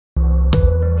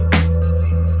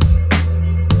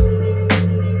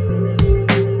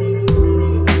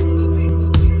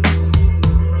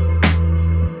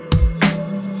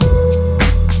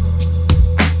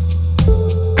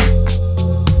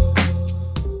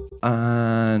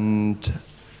And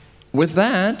with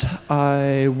that,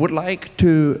 I would like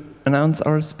to announce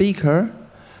our speaker,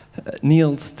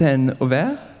 Niels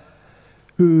Oever,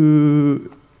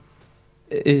 who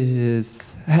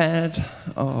is head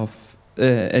of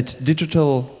at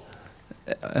Digital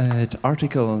at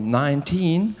Article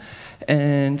 19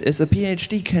 and is a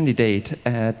PhD candidate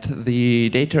at the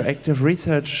Data Active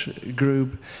Research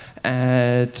Group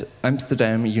at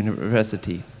Amsterdam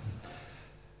University.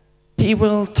 He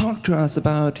will talk to us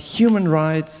about human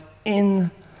rights in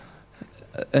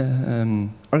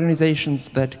organizations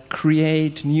that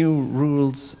create new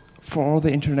rules for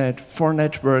the internet, for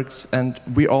networks, and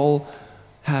we all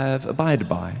have abided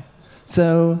by.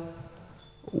 So,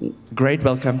 great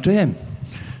welcome to him.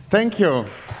 Thank you.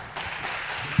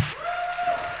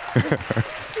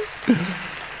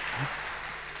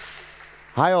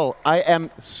 Hi all, I am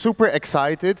super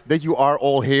excited that you are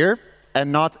all here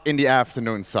and not in the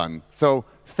afternoon sun. So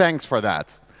thanks for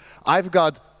that. I've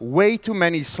got way too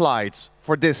many slides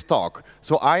for this talk,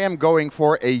 so I am going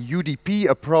for a UDP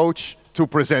approach to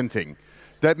presenting.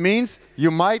 That means you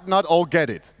might not all get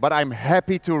it, but I'm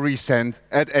happy to resend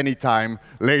at any time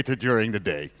later during the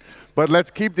day. But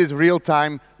let's keep this real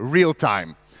time.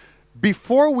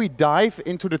 Before we dive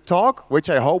into the talk, which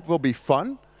I hope will be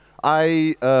fun,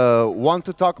 I want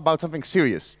to talk about something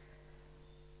serious.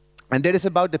 And that is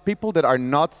about the people that are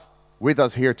not with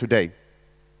us here today.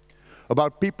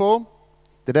 About people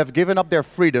that have given up their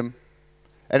freedom,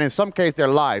 and in some cases their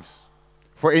lives,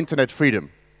 for internet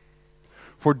freedom.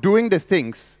 For doing the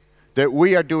things that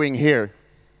we are doing here.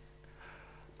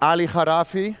 Ali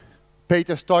Gharafi,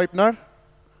 Peter Stoipner,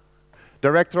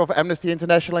 director of Amnesty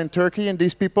International in Turkey, and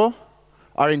these people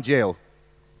are in jail.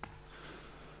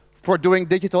 For doing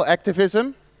digital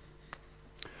activism,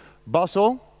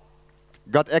 Basel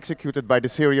got executed by the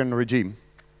Syrian regime.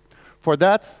 For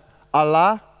that,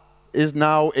 Allah is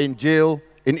now in jail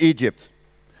in Egypt.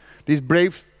 These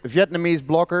brave Vietnamese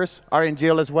bloggers are in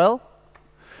jail as well.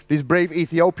 These brave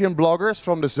Ethiopian bloggers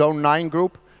from the Zone 9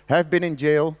 group have been in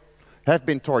jail, have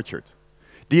been tortured.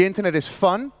 The internet is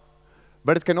fun,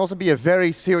 but it can also be a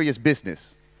very serious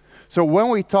business. So when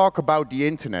we talk about the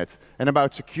internet and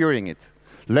about securing it,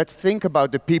 let's think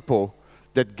about the people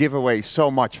that give away so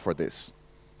much for this.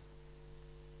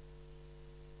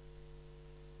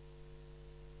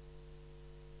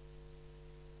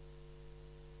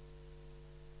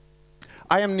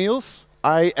 I am Niels.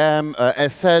 I am,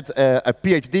 as said, a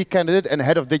PhD candidate and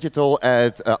head of digital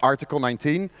at Article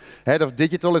 19. Head of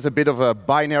digital is a bit of a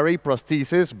binary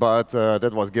prosthesis, but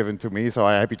that was given to me, so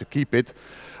I'm happy to keep it.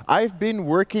 I've been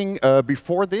working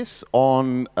before this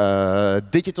on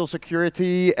digital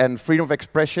security and freedom of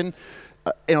expression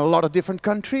in a lot of different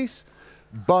countries,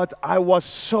 but I was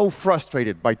so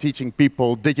frustrated by teaching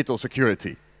people digital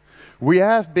security. We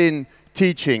have been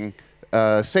teaching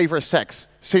safer sex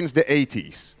since the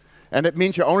 80s. And it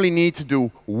means you only need to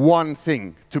do one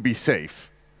thing to be safe.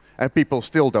 And people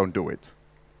still don't do it.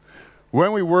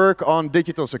 When we work on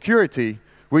digital security,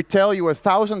 we tell you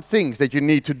 1,000 things that you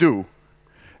need to do.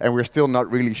 And we're still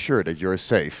not really sure that you're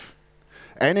safe.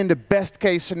 And in the best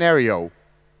case scenario,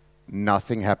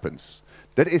 nothing happens.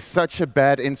 That is such a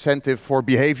bad incentive for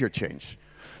behavior change.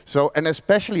 So, and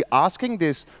especially asking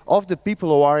this of the people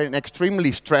who are in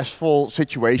extremely stressful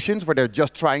situations where they're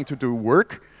just trying to do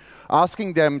work,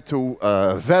 asking them to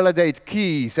validate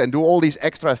keys and do all these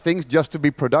extra things just to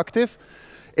be productive,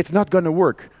 it's not going to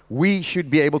work. We should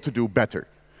be able to do better.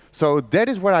 So that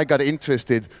is where I got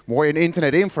interested more in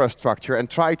internet infrastructure and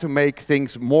try to make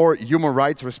things more human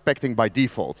rights respecting by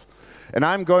default. And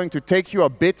I'm going to take you a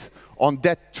bit on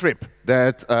that trip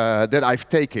that I've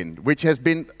taken, which has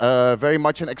been very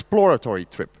much an exploratory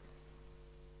trip.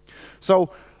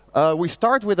 So we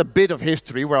start with a bit of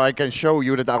history where I can show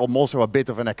you that I'm also a bit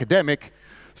of an academic.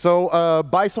 So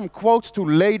by some quotes to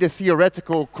lay the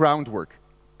theoretical groundwork.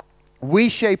 We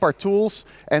shape our tools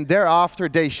and thereafter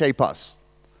they shape us.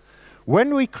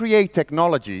 When we create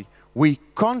technology, we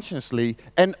consciously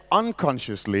and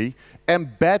unconsciously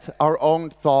embed our own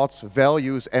thoughts,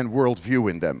 values, and worldview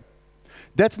in them.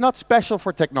 That's not special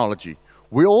for technology.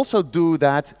 We also do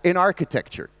that in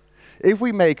architecture. If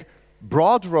we make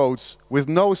broad roads with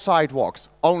no sidewalks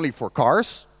only for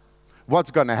cars, what's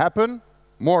going to happen?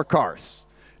 More cars.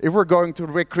 If we're going to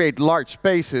recreate large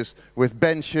spaces with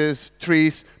benches,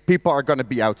 trees, people are going to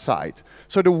be outside.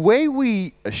 So the way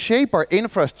we shape our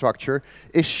infrastructure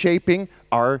is shaping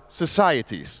our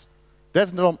societies.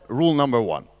 That's rule number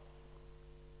one.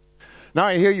 Now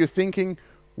I hear you thinking,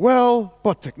 well,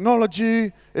 but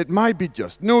technology, it might be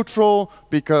just neutral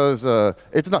because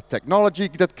it's not technology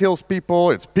that kills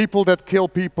people, it's people that kill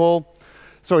people.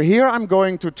 So here I'm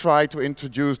going to try to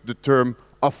introduce the term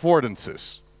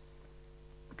affordances.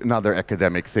 Another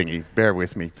academic thingy, bear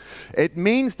with me. It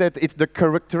means that it's the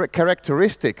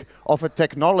characteristic of a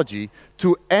technology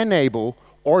to enable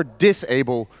or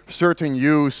disable certain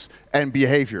use and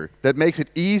behavior that makes it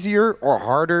easier or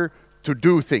harder to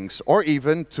do things, or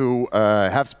even to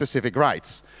have specific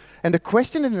rights. And the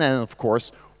question is then, of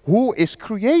course, who is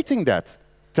creating that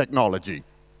technology?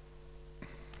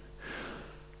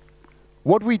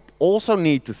 What we also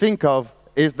need to think of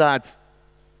is that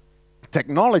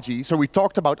technology, so we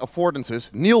talked about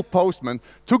affordances, Neil Postman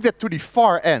took that to the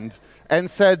far end and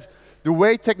said the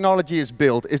way technology is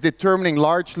built is determining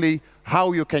largely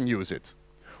how you can use it.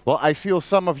 Well, I feel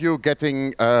some of you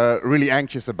getting really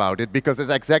anxious about it because it's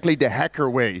exactly the hacker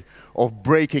way of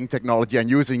breaking technology and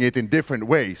using it in different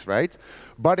ways, right?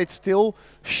 But it's still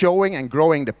showing and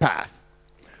growing the path.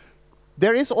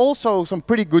 There is also some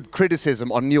pretty good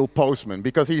criticism on Neil Postman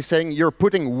because he's saying you're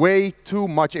putting way too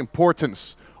much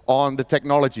importance on the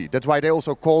technology. That's why they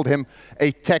also called him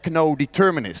a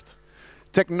techno-determinist.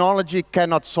 Technology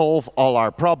cannot solve all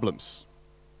our problems.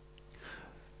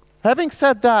 Having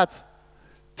said that,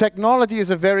 technology is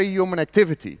a very human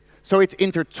activity, so it's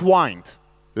intertwined,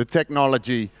 the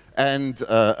technology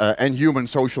and human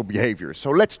social behavior. So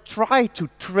let's try to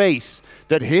trace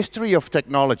that history of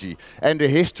technology and the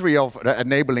history of the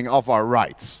enabling of our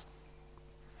rights.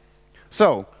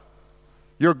 So,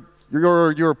 you've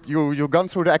gone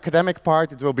through the academic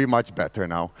part, it will be much better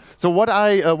now. So what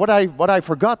I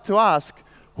forgot to ask,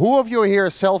 who of you here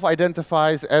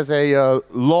self-identifies as a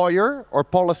lawyer or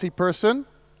policy person?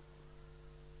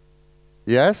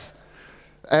 Yes?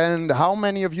 And how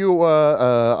many of you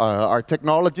are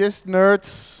technologists,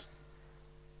 nerds?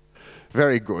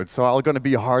 Very good. So I'm going to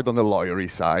be hard on the lawyery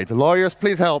side. Lawyers,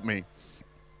 please help me.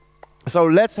 So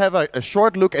let's have a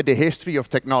short look at the history of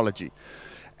technology.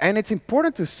 And it's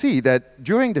important to see that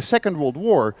during the Second World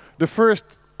War, the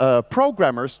first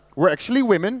programmers were actually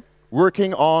women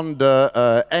working on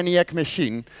the ENIAC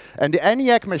machine. And the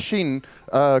ENIAC machine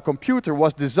computer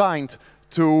was designed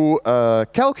to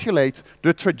calculate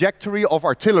the trajectory of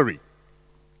artillery.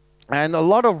 And a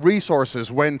lot of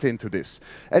resources went into this.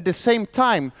 At the same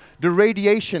time, the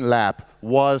radiation lab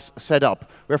was set up,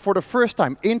 where for the first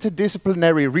time,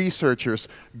 interdisciplinary researchers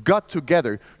got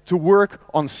together to work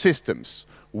on systems.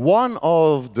 One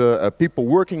of the people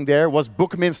working there was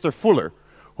Buckminster Fuller,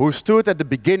 who stood at the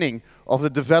beginning of the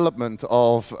development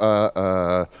of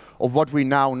what we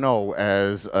now know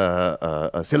as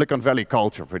Silicon Valley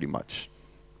culture, pretty much.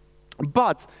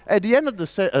 But at the end of the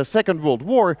Second World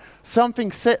War,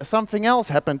 something else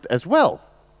happened as well.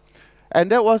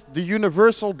 And that was the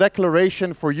Universal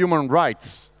Declaration for Human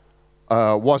Rights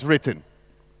was written.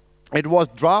 It was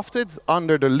drafted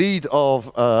under the lead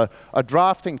of a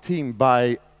drafting team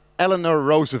by Eleanor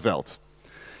Roosevelt.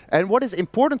 And what is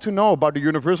important to know about the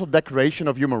Universal Declaration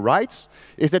of Human Rights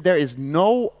is that there is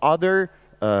no other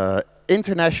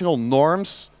international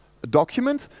norms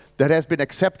document that has been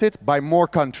accepted by more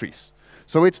countries.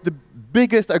 So it's the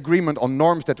biggest agreement on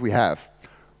norms that we have.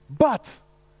 But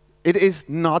it is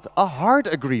not a hard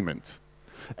agreement.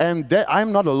 And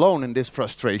I'm not alone in this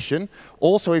frustration.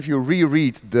 Also, if you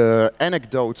reread the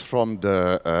anecdotes from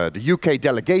the UK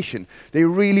delegation, they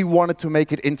really wanted to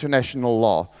make it international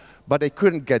law, but they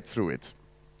couldn't get through it.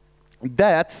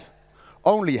 That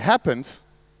only happened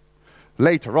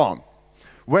later on,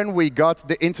 when we got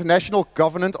the International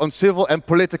Covenant on Civil and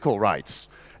Political Rights.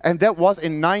 And that was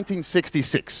in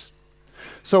 1966.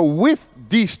 So with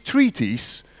these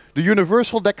treaties, the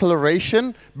Universal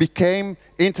Declaration became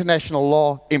international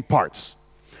law in parts.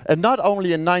 And not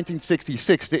only in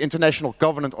 1966 the International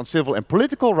Covenant on Civil and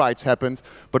Political Rights happened,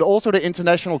 but also the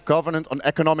International Covenant on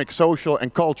Economic, Social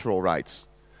and Cultural Rights.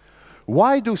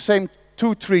 Why do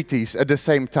two treaties at the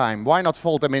same time? Why not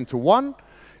fold them into one?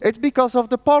 It's because of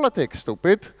the politics,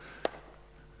 stupid.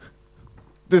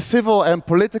 The civil and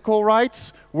political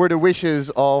rights were the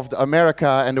wishes of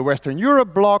America and the Western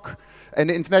Europe bloc, and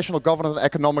the International Covenant on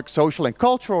Economic, Social and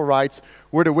Cultural Rights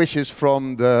were the wishes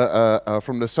from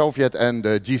the Soviet and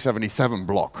the G77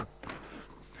 bloc.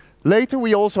 Later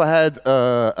we also had,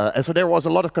 so there was a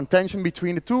lot of contention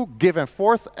between the two, give and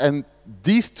forth, and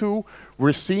these two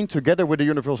were seen together with the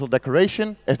Universal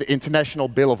Declaration as the International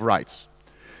Bill of Rights.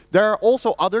 There are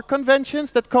also other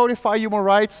conventions that codify human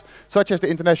rights, such as the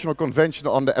International Convention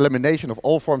on the Elimination of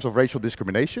All Forms of Racial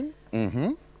Discrimination,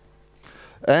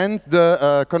 and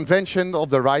the Convention of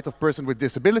the Right of Persons with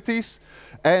Disabilities,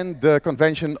 and the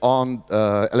Convention on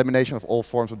Elimination of All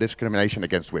Forms of Discrimination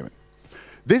against Women.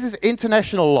 This is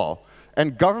international law,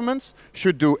 and governments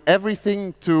should do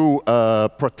everything to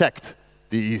protect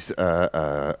these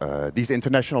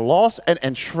international laws and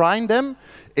enshrine them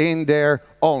in their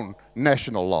own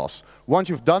national laws. Once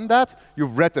you've done that,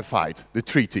 you've ratified the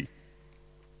treaty.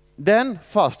 Then,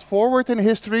 fast forward in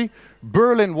history,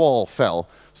 Berlin Wall fell.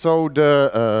 So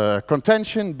the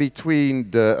contention between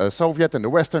the Soviet and the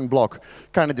Western Bloc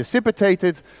kind of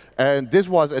dissipated, and this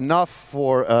was enough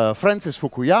for Francis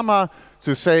Fukuyama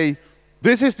to say,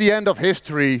 this is the end of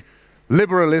history,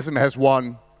 liberalism has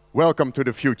won, welcome to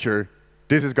the future,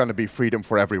 this is going to be freedom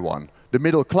for everyone. The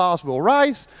middle class will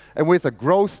rise, and with the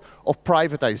growth of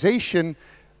privatization,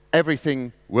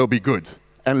 everything will be good,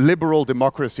 and liberal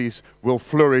democracies will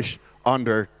flourish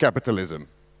under capitalism.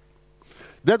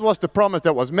 That was the promise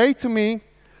that was made to me,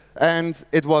 and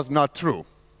it was not true.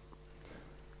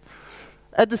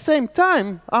 At the same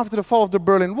time, after the fall of the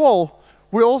Berlin Wall,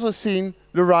 we also seen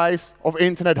the rise of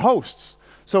internet hosts.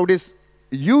 So this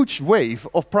huge wave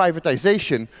of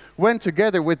privatization went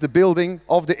together with the building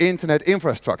of the internet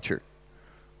infrastructure.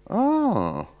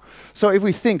 Oh. So if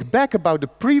we think back about the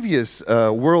previous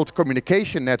world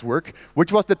communication network,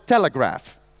 which was the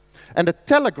telegraph. And the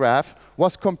telegraph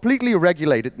was completely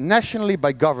regulated nationally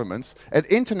by governments and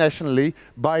internationally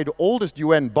by the oldest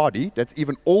UN body, that's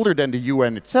even older than the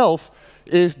UN itself,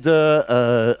 is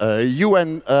the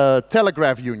UN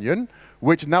Telegraph Union,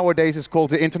 which nowadays is called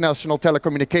the International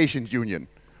Telecommunications Union.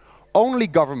 Only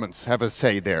governments have a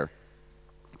say there.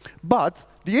 But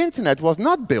the internet was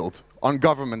not built on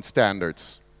government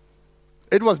standards.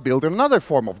 It was built in another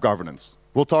form of governance.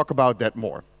 We'll talk about that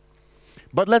more.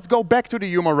 But let's go back to the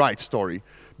human rights story.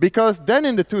 Because then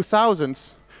in the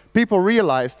 2000s, people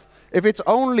realized if it's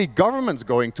only governments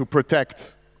going to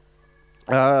protect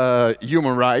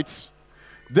human rights,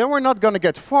 then we're not going to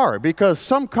get far, because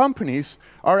some companies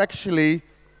are actually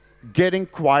getting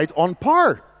quite on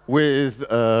par with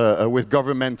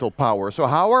governmental power. So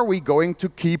how are we going to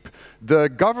keep the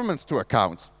governments to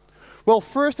account? Well,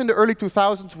 first in the early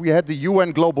 2000s, we had the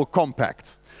UN Global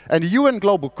Compact. And the UN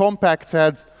Global Compact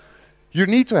said, you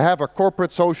need to have a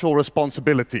corporate social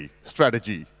responsibility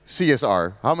strategy,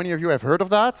 CSR. How many of you have heard of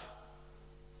that?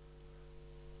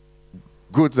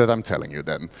 Good that I'm telling you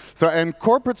then. So, and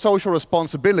corporate social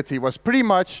responsibility was pretty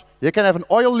much, you can have an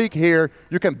oil leak here,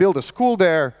 you can build a school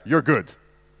there, you're good.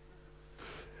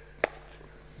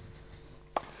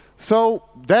 So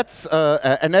that's,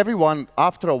 and everyone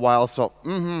after a while saw,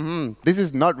 this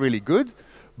is not really good,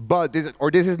 but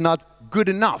this is not good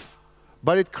enough.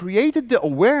 But it created the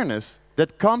awareness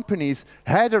that companies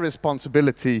had a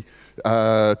responsibility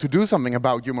to do something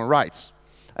about human rights.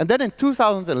 And then in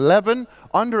 2011,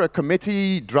 under a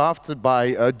committee drafted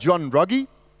by John Ruggie,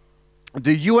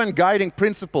 the UN Guiding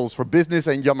Principles for Business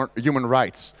and Human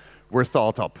Rights were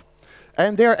thought up.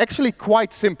 And they're actually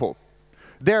quite simple.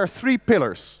 There are 3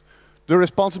 pillars: the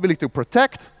responsibility to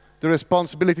protect, the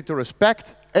responsibility to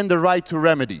respect, and the right to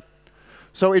remedy.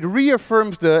 So it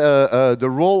reaffirms the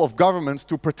role of governments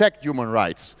to protect human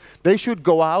rights. They should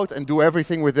go out and do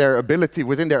everything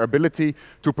within their ability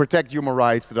to protect human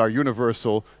rights that are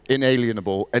universal,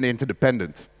 inalienable, and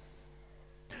interdependent.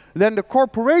 Then the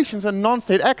corporations and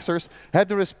non-state actors had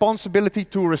the responsibility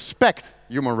to respect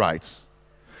human rights.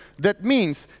 That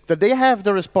means that they have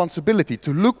the responsibility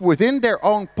to look within their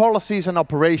own policies and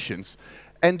operations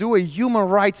and do a human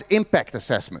rights impact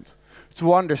assessment,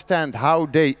 to understand how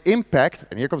they impact,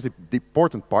 and here comes the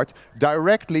important part,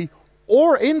 directly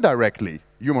or indirectly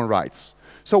human rights.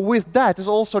 So with that is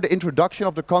also the introduction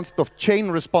of the concept of chain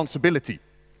responsibility.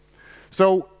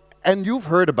 So, and you've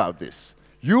heard about this.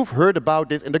 You've heard about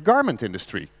this in the garment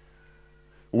industry,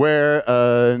 where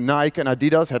Nike and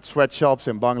Adidas had sweatshops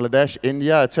in Bangladesh,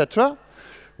 India, etc.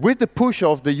 With the push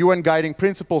of the UN Guiding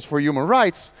Principles for Human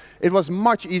Rights, it was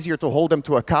much easier to hold them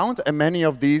to account, and many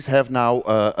of these have now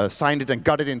signed it and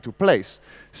got it into place.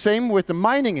 Same with the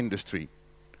mining industry.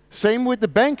 Same with the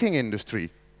banking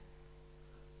industry.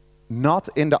 Not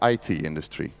in the IT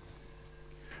industry.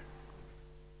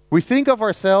 We think of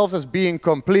ourselves as being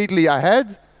completely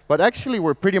ahead, but actually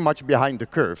we're pretty much behind the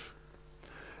curve.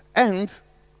 And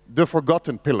the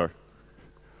forgotten pillar,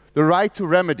 the right to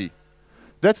remedy.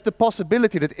 That's the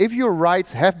possibility that if your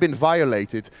rights have been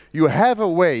violated, you have a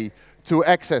way to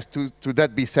access to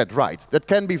that be set right. That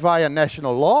can be via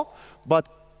national law, but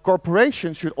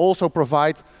corporations should also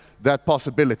provide that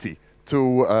possibility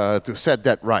to set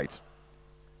that right.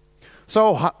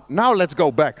 So now let's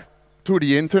go back to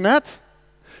the internet,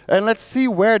 and let's see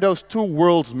where those 2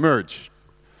 worlds merge.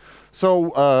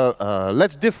 So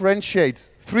let's differentiate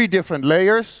 3 different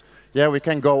layers. Yeah, we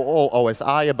can go all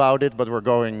OSI about it, but we're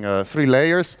going 3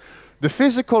 layers. The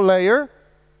physical layer,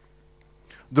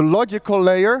 the logical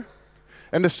layer,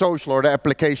 and the social or the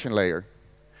application layer.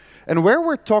 And where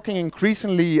we're talking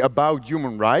increasingly about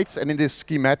human rights, and in this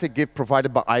schematic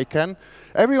provided by ICANN,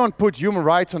 everyone puts human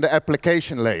rights on the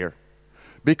application layer,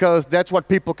 because that's what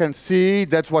people can see,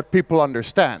 that's what people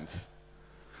understand.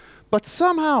 But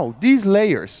somehow, these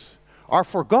layers are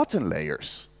forgotten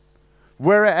layers.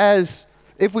 Whereas,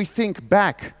 if we think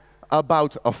back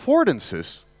about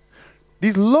affordances,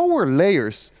 these lower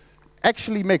layers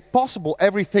actually make possible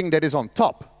everything that is on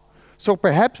top. So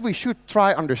perhaps we should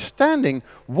try understanding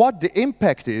what the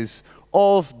impact is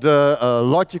of the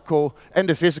logical and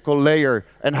the physical layer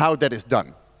and how that is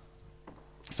done.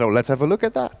 So let's have a look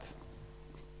at that.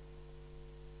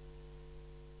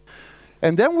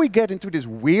 And then we get into this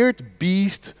weird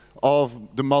beast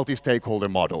of the multi-stakeholder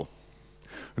model.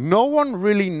 No one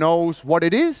really knows what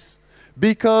it is,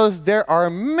 because there are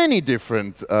many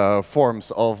different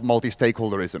forms of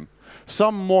multi-stakeholderism.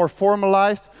 Some more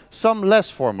formalized, some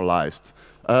less formalized.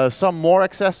 Some more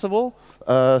accessible,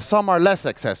 some are less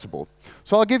accessible.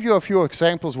 So I'll give you a few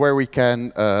examples where we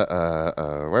can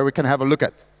have a look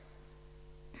at.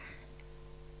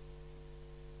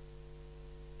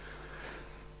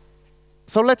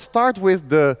 So let's start with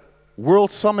the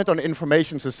World Summit on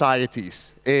Information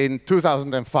Societies in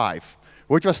 2005.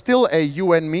 Which was still a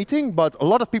UN meeting, but a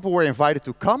lot of people were invited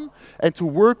to come and to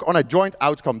work on a joint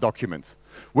outcome document,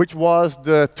 which was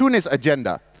the Tunis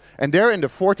agenda. And there in the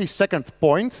 42nd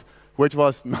point, which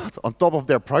was not on top of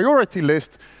their priority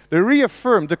list, they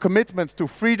reaffirmed the commitment to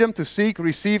freedom to seek,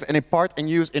 receive, and impart and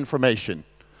use information.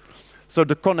 So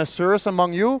the connoisseurs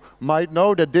among you might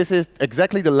know that this is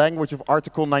exactly the language of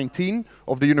Article 19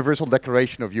 of the Universal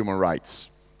Declaration of Human Rights.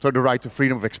 So the right to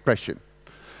freedom of expression.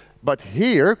 But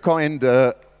here, in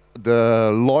the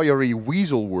lawyery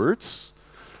weasel words,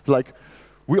 like,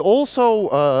 we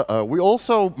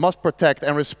also must protect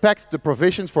and respect the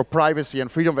provisions for privacy and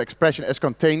freedom of expression as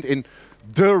contained in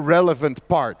the relevant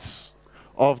parts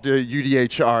of the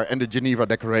UDHR and the Geneva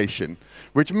Declaration.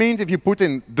 Which means if you put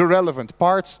in the relevant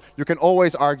parts, you can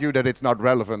always argue that it's not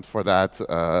relevant for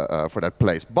that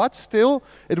place. But still,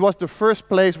 it was the first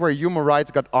place where human rights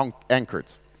got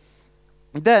anchored.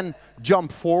 Then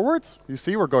jump forward. You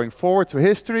see, we're going forward to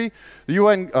history. The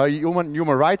UN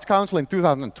Human Rights Council in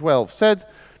 2012 said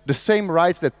the same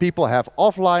rights that people have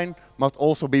offline must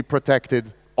also be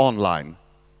protected online.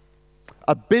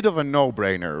 A bit of a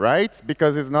no-brainer, right?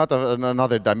 Because it's not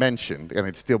another dimension, and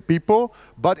it's still people.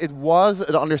 But it was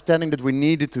an understanding that we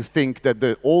needed to think that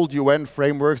the old UN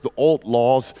frameworks, the old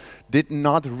laws, did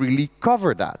not really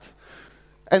cover that.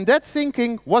 And that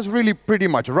thinking was really pretty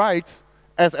much right,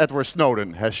 as Edward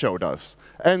Snowden has showed us.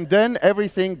 And then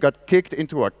everything got kicked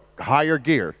into a higher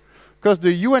gear. Because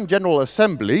the UN General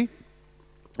Assembly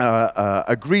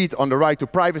agreed on the right to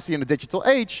privacy in the digital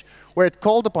age, where it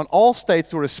called upon all states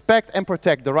to respect and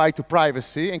protect the right to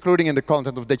privacy, including in the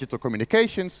content of digital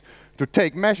communications, to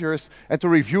take measures, and to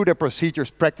review their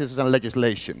procedures, practices, and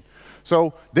legislation.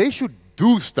 So they should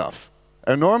do stuff.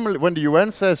 And normally, when the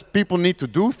UN says people need to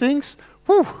do things,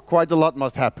 whew, quite a lot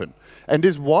must happen. And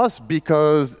this was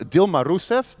because Dilma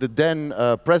Rousseff, the then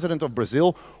president of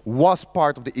Brazil, was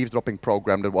part of the eavesdropping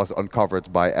program that was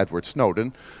uncovered by Edward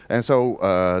Snowden. And so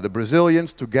the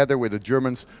Brazilians, together with the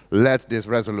Germans, led this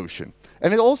resolution.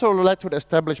 And it also led to the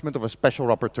establishment of a special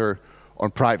rapporteur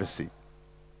on privacy.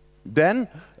 Then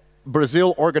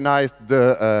Brazil organized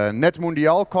the Net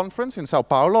Mundial conference in Sao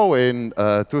Paulo in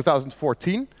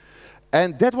 2014.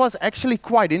 And that was actually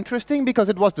quite interesting because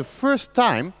it was the first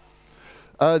time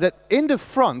that in the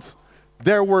front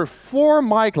there were 4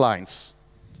 mic lines.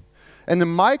 And the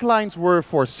mic lines were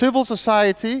for civil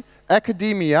society,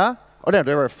 academia, oh no,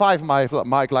 there were 5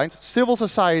 mic lines, civil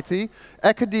society,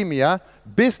 academia,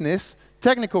 business,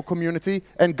 technical community,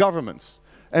 and governments.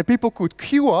 And people could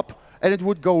queue up and it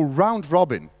would go round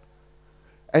robin.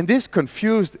 And this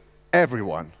confused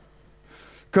everyone.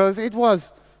 Because it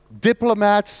was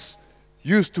diplomats,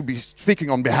 used to be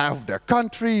speaking on behalf of their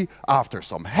country, after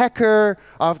some hacker,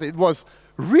 after it was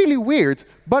really weird,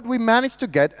 but we managed to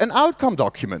get an outcome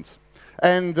document.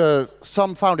 And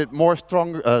some found it more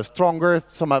stronger,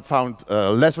 some have found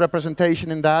less representation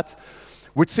in that.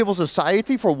 With civil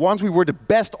society, for once, we were the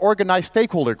best organized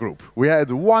stakeholder group. We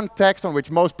had one text on which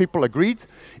most people agreed.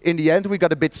 In the end, we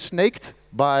got a bit snaked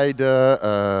by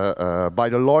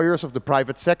the lawyers of the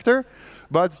private sector,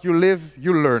 but you live,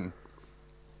 you learn.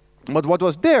 But what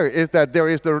was there is that there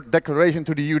is the declaration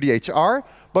to the UDHR,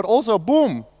 but also,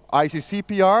 boom,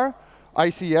 ICCPR,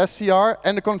 ICSCR,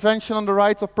 and the Convention on the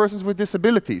Rights of Persons with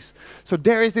Disabilities. So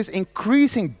there is this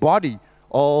increasing body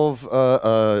of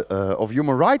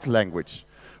human rights language.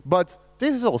 But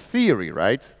this is all theory,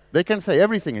 right? They can say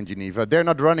everything in Geneva. They're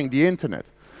not running the internet.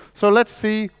 So let's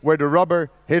see where the rubber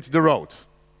hits the road.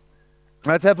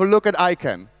 Let's have a look at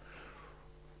ICANN.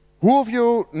 Who of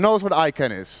you knows what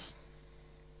ICANN is?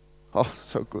 Oh,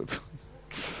 so good.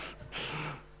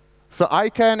 So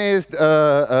ICANN is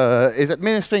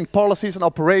administering policies and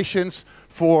operations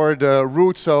for the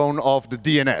root zone of the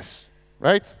DNS,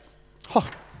 right? Oh,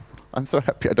 I'm so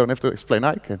happy I don't have to explain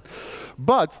ICANN.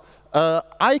 But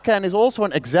ICANN is also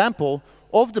an example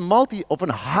of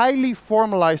a highly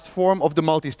formalized form of the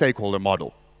multi-stakeholder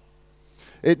model.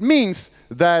 It means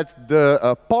that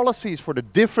the policies for the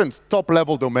different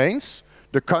top-level domains,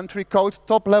 the country code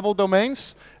top-level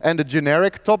domains, and the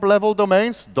generic top-level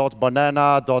domains,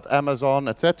 .banana, .amazon,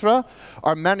 etc.,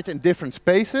 are managed in different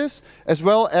spaces, as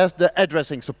well as the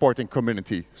addressing supporting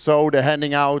community, so the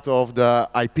handing out of the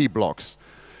IP blocks.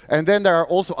 And then there are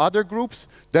also other groups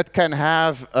that can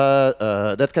have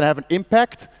an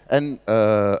impact and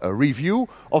a review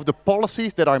of the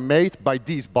policies that are made by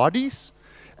these bodies.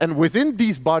 And within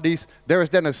these bodies, there is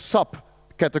then a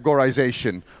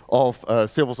sub-categorization of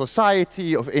civil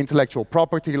society, of intellectual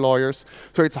property lawyers.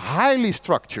 So it's highly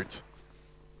structured.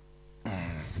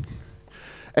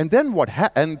 And then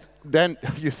then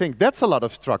you think that's a lot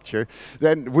of structure.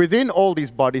 Then within all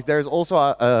these bodies, there's also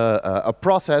a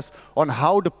process on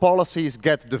how the policies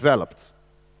get developed.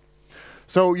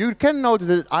 So you can notice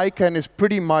that ICANN is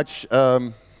pretty much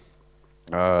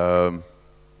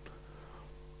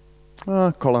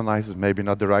colonized is maybe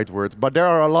not the right word, but there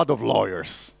are a lot of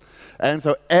lawyers. And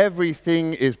so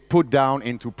everything is put down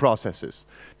into processes.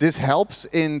 This helps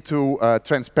into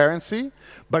transparency,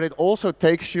 but it also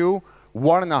takes you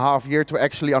 1.5 years to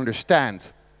actually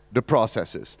understand the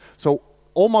processes. So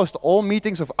almost all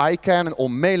meetings of ICANN and all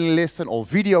mailing lists and all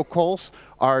video calls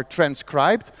are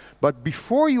transcribed, but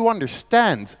before you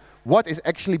understand what is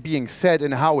actually being said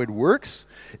and how it works,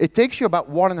 it takes you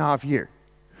about 1.5 years.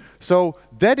 So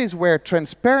that is where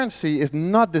transparency is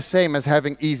not the same as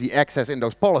having easy access in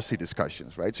those policy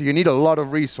discussions, right? So you need a lot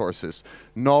of resources,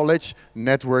 knowledge,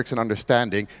 networks, and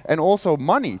understanding, and also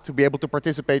money to be able to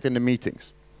participate in the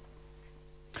meetings.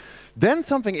 Then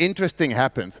something interesting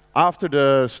happened after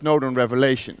the Snowden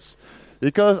revelations,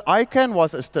 because ICANN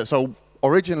was so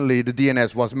originally the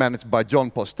DNS was managed by John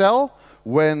Postel.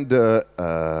 When the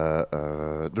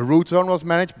root zone was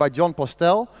managed by John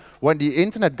Postel, when the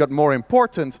internet got more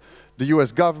important, the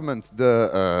US government,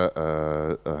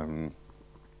 the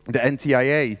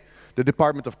NTIA, the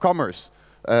Department of Commerce,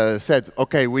 said,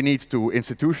 okay, we need to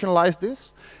institutionalize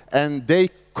this, and they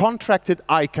contracted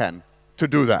ICANN to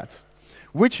do that.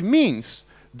 Which means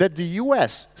that the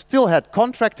US still had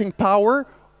contracting power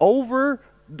over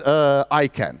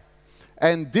ICANN.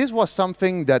 And this was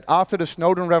something that after the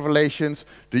Snowden revelations,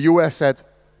 the US said,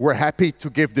 we're happy to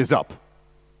give this up.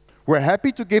 We're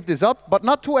happy to give this up, but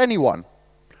not to anyone.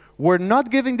 We're not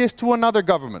giving this to another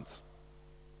government.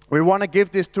 We want to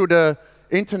give this to the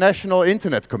international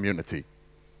internet community.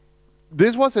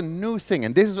 This was a new thing,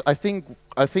 and this is, I think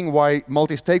why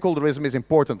multi-stakeholderism is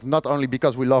important, not only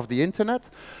because we love the internet,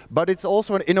 but it's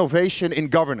also an innovation in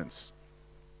governance.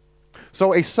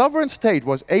 So a sovereign state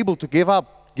was able to give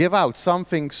out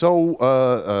something so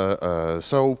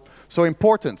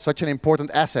important, such an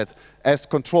important asset as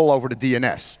control over the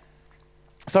DNS.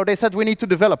 So they said we need to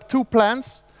develop 2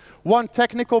 plans, one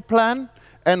technical plan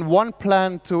and one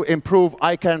plan to improve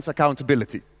ICANN's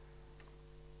accountability.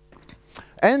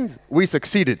 And we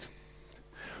succeeded.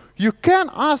 You can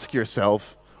ask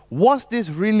yourself, was this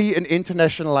really an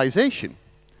internationalization?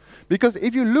 Because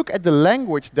if you look at the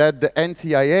language that the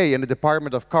NTIA and the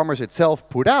Department of Commerce itself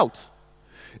put out,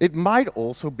 it might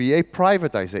also be a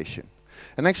privatization.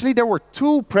 And actually there were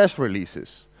 2 press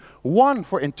releases. One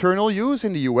for internal use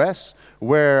in the US,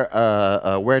 where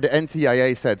the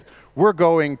NTIA said, we're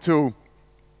going to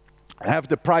have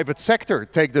the private sector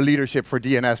take the leadership for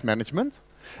DNS management.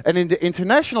 And in the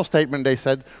international statement, they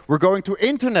said, we're going to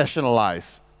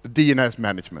internationalize the DNS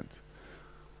management.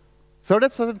 So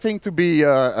that's something to be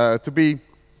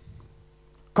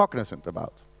cognizant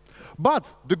about.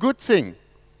 But the good thing,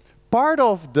 part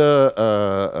of the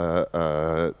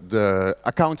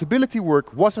accountability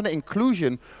work was an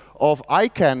inclusion of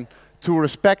ICANN to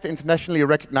respect internationally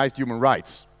recognized human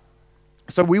rights.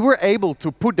 So we were able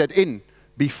to put that in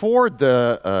before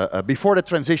the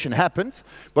transition happened,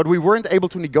 but we weren't able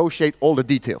to negotiate all the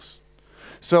details.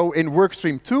 So in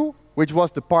workstream 2, which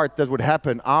was the part that would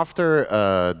happen after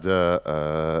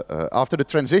the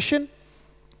transition,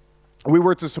 we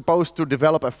were supposed to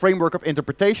develop a framework of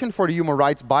interpretation for the human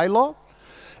rights bylaw.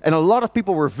 And a lot of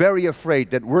people were very afraid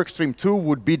that workstream 2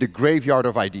 would be the graveyard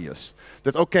of ideas.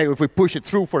 That, okay, if we push it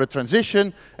through for the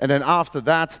transition, and then after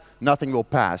that, nothing will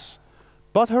pass.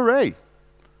 But hooray!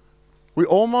 We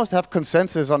almost have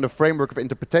consensus on the framework of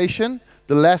interpretation.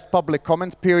 The last public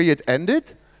comment period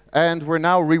ended, and we're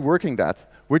now reworking that,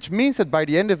 which means that by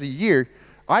the end of the year,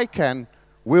 ICANN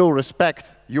will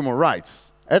respect human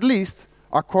rights, at least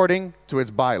according to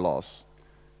its bylaws.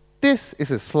 This is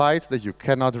a slide that you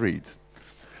cannot read.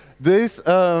 This,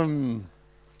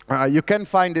 you can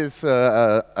find this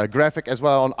a graphic as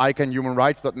well on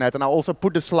icannhumanrights.net, and I'll also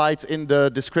put the slides in the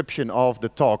description of the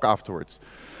talk afterwards.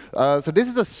 So this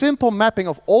is a simple mapping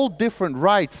of all different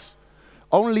rights.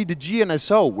 Only the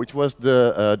GNSO, which was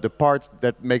the part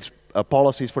that makes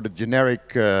policies for the generic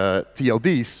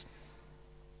TLDs,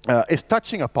 is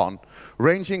touching upon,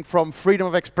 ranging from freedom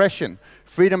of expression,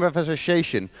 freedom of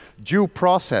association, due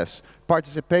process,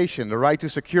 participation, the right to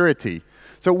security.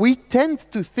 So we tend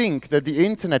to think that the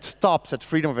internet stops at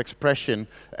freedom of expression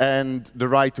and the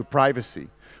right to privacy.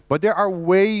 But there are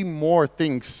way more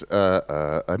things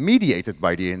mediated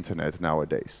by the internet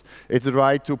nowadays. It's the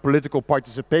right to political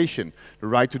participation, the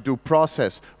right to due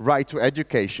process, right to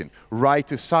education, right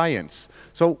to science.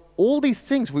 So all these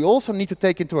things we also need to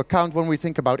take into account when we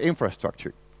think about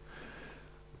infrastructure.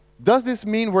 Does this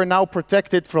mean we're now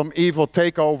protected from evil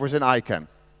takeovers in ICANN?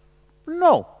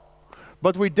 No.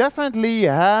 But we definitely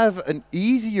have an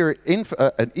easier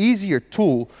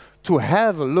tool to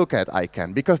have a look at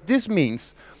ICANN, because this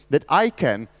means that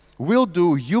ICANN will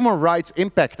do human rights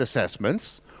impact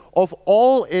assessments of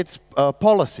all its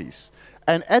policies.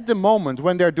 And at the moment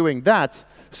when they're doing that,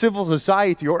 civil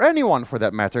society, or anyone for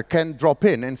that matter, can drop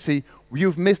in and see,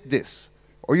 you've missed this,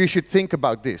 or you should think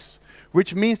about this.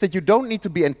 Which means that you don't need to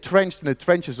be entrenched in the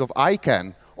trenches of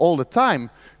ICANN all the time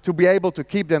to be able to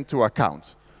keep them to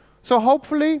account. So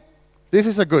hopefully, this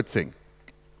is a good thing.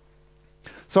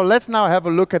 So let's now have a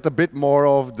look at a bit more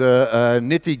of the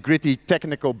nitty-gritty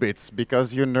technical bits,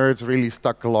 because you nerds really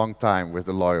stuck a long time with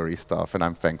the lawyery stuff, and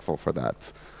I'm thankful for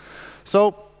that.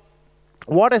 So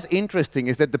what is interesting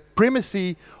is that the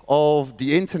primacy of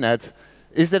the internet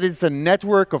is that it's a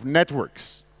network of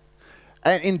networks.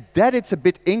 And in that it's a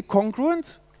bit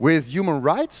incongruent with human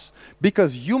rights,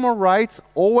 because human rights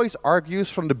always argues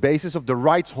from the basis of the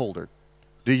rights holder,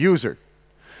 the user.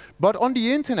 But on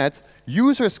the internet,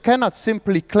 users cannot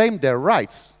simply claim their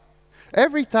rights.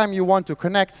 Every time you want to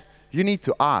connect, you need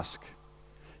to ask,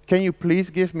 can you please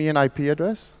give me an IP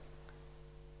address?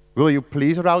 Will you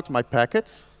please route my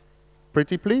packets?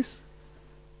 Pretty please?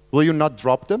 Will you not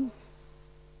drop them?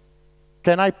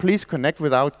 Can I please connect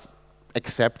without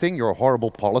accepting your horrible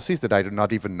policies that I do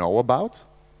not even know about?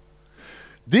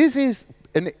 This is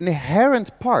an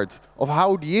inherent part of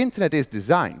how the internet is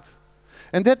designed.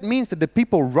 And that means that the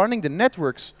people running the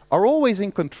networks are always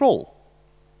in control.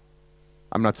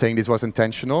 I'm not saying this was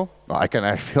intentional.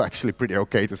 I feel actually pretty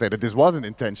okay to say that this wasn't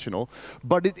intentional.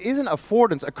 But it is an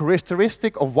affordance, a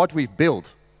characteristic of what we've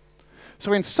built.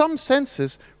 So in some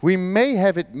senses, we may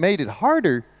have made it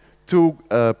harder to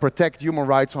protect human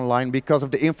rights online because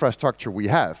of the infrastructure we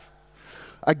have.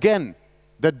 Again,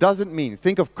 that doesn't mean,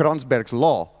 think of Kranzberg's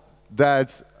law,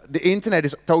 that the internet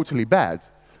is totally bad.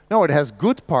 No, it has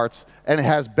good parts and it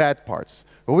has bad parts.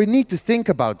 But we need to think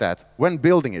about that when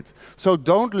building it. So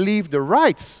don't leave the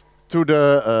rights to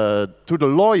the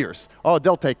lawyers. Oh,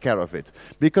 they'll take care of it.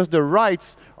 Because the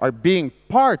rights are being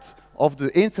part of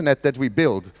the internet that we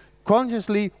build.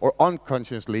 Consciously or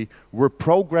unconsciously, we're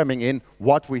programming in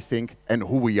what we think and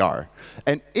who we are.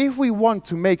 And if we want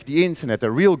to make the internet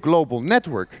a real global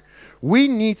network, we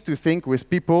need to think with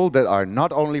people that are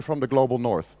not only from the global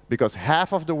north, because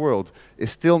half of the world is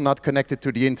still not connected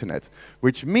to the internet,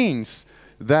 which means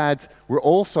that we're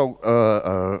also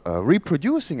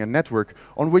reproducing a network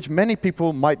on which many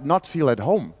people might not feel at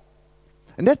home.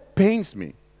 And that pains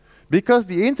me, because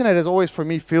the internet has always, for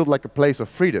me, felt like a place of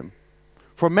freedom.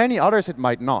 For many others, it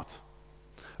might not.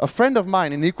 A friend of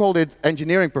mine, and he called it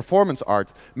engineering performance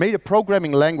art, made a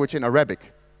programming language in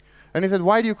Arabic. And he said,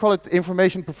 why do you call it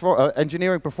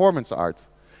engineering performance art?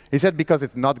 He said, because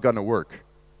it's not going to work.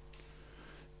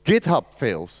 GitHub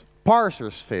fails,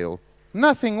 parsers fail,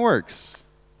 nothing works.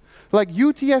 Like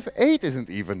UTF-8 isn't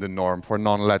even the norm for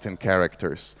non-Latin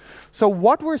characters. So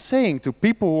what we're saying to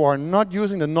people who are not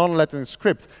using the non-Latin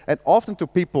script, and often to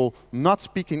people not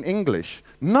speaking English,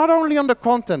 not only on the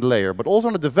content layer, but also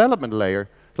on the development layer,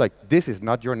 like, this is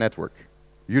not your network.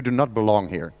 You do not belong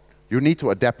here. You need to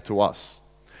adapt to us.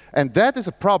 And that is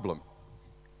a problem.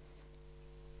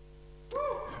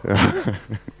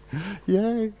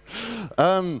 Yay.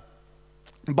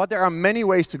 But there are many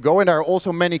ways to go, and there are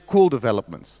also many cool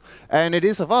developments. And it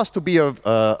is of us to be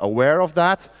aware of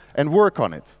that and work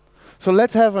on it. So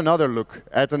let's have another look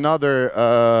at another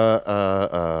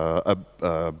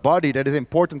body that is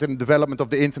important in the development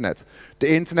of the Internet,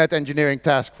 the Internet Engineering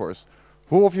Task Force.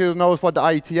 Who of you knows what the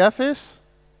IETF is?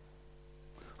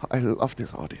 I love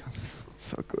this audience. It's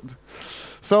so good.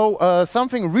 So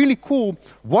something really cool,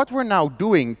 what we're now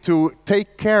doing to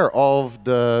take care of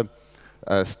the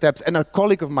steps, and a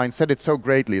colleague of mine said it so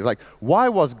greatly, like, why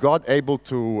was God able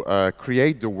to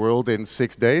create the world in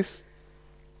 6 days?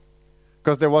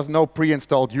 Because there was no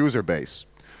pre-installed user base.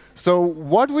 So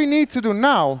what we need to do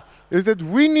now is that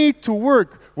we need to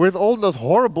work with all those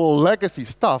horrible legacy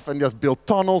stuff and just build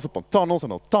tunnels upon tunnels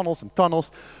and tunnels and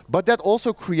tunnels. But that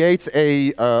also creates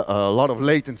a lot of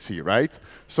latency, right?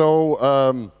 So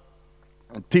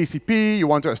TCP, you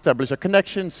want to establish a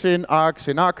connection,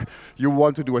 SYN-ACK, you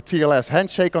want to do a TLS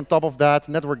handshake on top of that,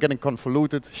 network getting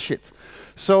convoluted, shit.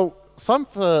 So some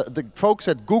the folks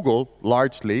at Google,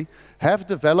 largely, have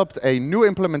developed a new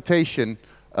implementation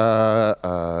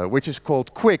which is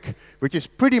called QUIC, which is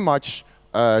pretty much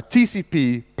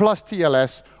TCP plus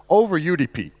TLS over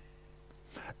UDP.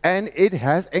 And it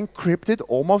has encrypted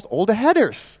almost all the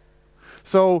headers.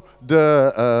 So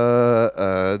the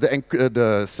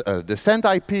send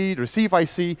IP, the receive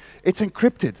IC, it's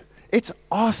encrypted. It's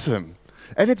awesome.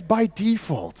 And it's by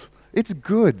default. It's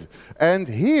good. And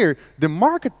here, the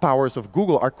market powers of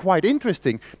Google are quite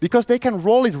interesting because they can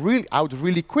roll it out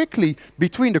really quickly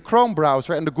between the Chrome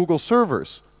browser and the Google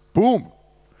servers. Boom.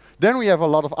 Then we have a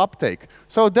lot of uptake.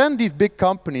 So then these big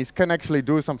companies can actually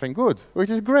do something good, which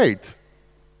is great.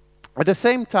 At the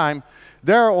same time,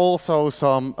 there are also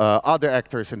some other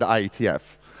actors in the IETF.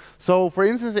 So for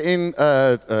instance, in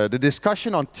the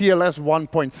discussion on TLS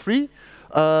 1.3,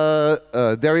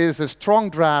 there is a strong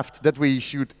draft that we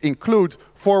should include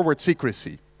forward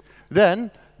secrecy.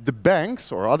 Then the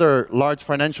banks or other large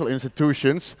financial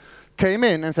institutions came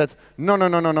in and said, no, no,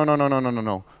 no, no, no, no, no, no, no, no,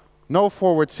 no. No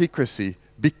forward secrecy.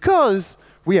 Because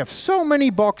we have so many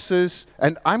boxes,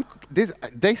 and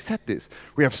they said this.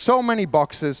 We have so many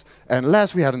boxes, and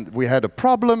last we had a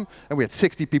problem, and we had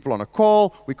 60 people on a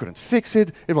call. We couldn't fix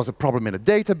it. It was a problem in a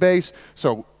database.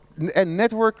 So, and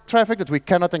network traffic that we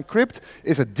cannot encrypt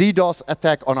is a DDoS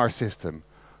attack on our system.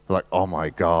 Like, oh my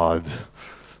God.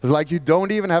 It's like you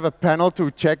don't even have a panel to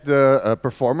check the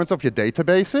performance of your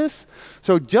databases.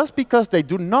 So just because they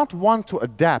do not want to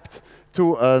adapt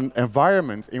to an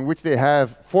environment in which they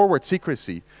have forward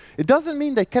secrecy, it doesn't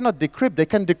mean they cannot decrypt. They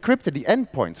can decrypt at the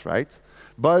endpoint, right?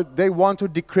 But they want to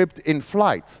decrypt in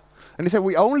flight. And they say,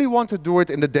 we only want to do it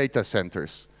in the data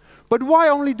centers. But why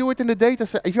only do it in the data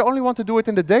center? If you only want to do it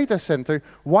in the data center,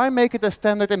 why make it a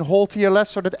standard in whole TLS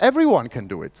so that everyone can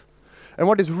do it? And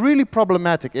what is really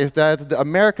problematic is that the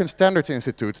American Standards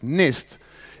Institute, NIST,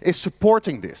 is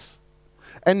supporting this.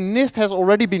 And NIST has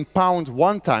already been pounded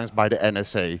 1 time by the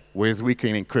NSA with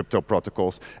weakening crypto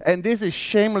protocols. And this is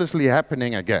shamelessly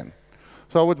happening again.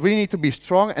 So we need to be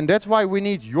strong, and that's why we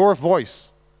need your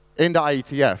voice in the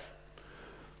IETF.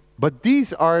 But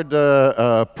these are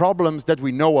the problems that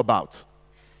we know about.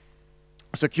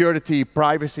 Security,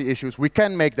 privacy issues, we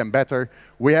can make them better.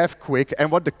 We have QUIC, and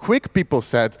what the QUIC people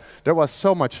said, that was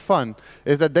so much fun,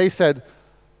 is that they said,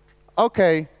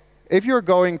 okay, if you're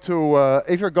going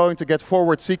to get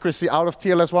forward secrecy out of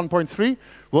TLS 1.3,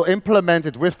 we'll implement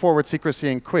it with forward secrecy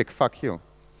in QUIC. Fuck you.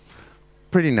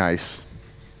 Pretty nice.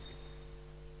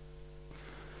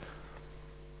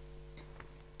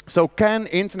 So can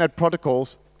internet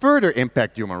protocols further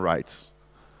impact human rights?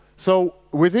 So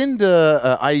within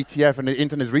the IETF and the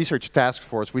Internet Research Task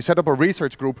Force, we set up a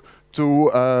research group to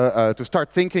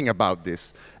start thinking about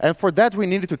this. And for that, we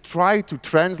needed to try to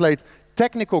translate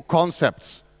technical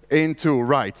concepts into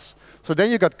rights. So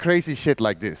then you got crazy shit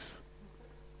like this.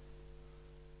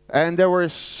 And there were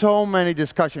so many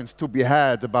discussions to be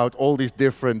had about all these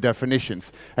different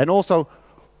definitions. And also,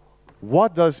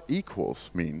 what does equals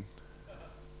mean?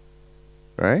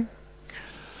 Right?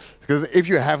 Because if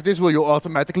you have this, will you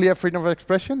automatically have freedom of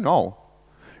expression? No.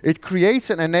 It creates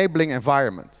an enabling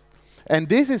environment. And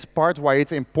this is part why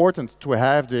it's important to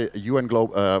have the UN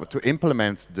to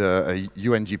implement the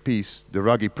UNGPs, the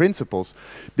Ruggie principles,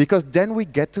 because then we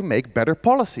get to make better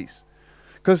policies.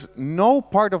 Because no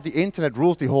part of the internet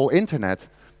rules the whole internet,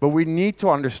 but we need to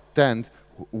understand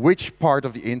which part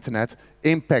of the internet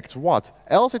impacts what.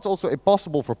 Else it's also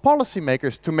impossible for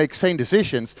policymakers to make sane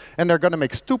decisions, and they're going to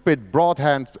make stupid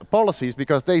broad-hand policies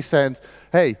because they said,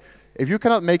 hey, if you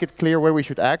cannot make it clear where we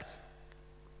should act,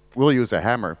 we'll use a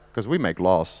hammer, because we make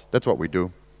laws. That's what we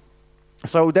do.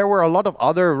 So there were a lot of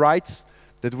other rights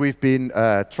that we've been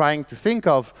trying to think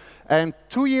of. And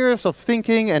 2 years of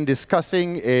thinking and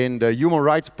discussing in the Human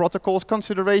Rights Protocols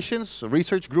Considerations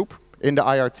research group in the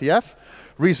IRTF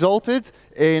resulted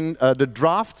in the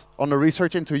draft on the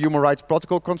research into human rights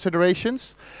protocol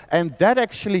considerations. And that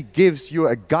actually gives you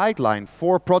a guideline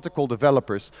for protocol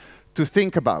developers to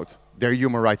think about their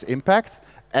human rights impact.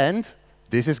 And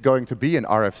this is going to be an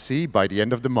RFC by the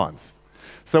end of the month.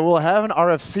 So we'll have an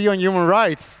RFC on human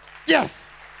rights. Yes!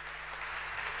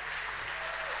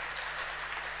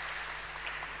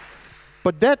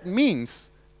 But that means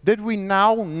that we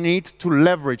now need to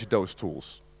leverage those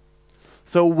tools.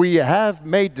 So we have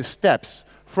made the steps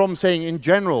from saying in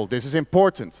general, this is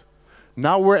important.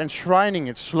 Now we're enshrining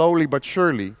it slowly but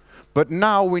surely. But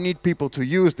now we need people to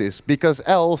use this, because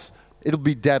else it'll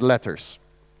be dead letters.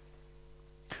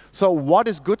 So what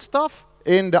is good stuff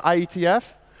in the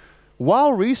IETF?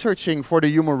 While researching for the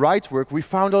human rights work, we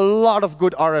found a lot of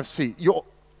good RFC.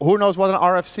 Who knows what an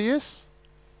RFC is?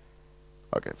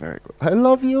 Okay, very good. I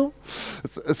love you.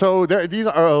 So these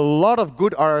are a lot of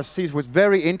good RFCs with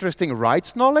very interesting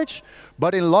rights knowledge,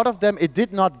 but in a lot of them it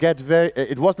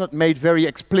was not made very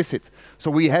explicit. So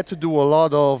we had to do a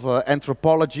lot of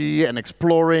anthropology and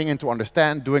exploring and to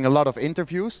understand, doing a lot of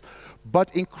interviews.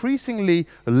 But increasingly,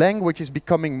 language is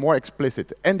becoming more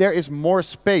explicit, and there is more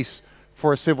space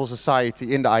for civil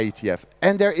society in the IETF.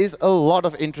 And there is a lot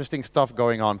of interesting stuff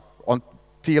going on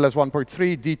TLS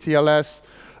 1.3, DTLS,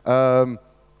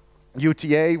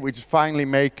 UTA, which is finally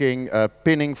making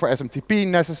pinning for SMTP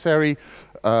necessary,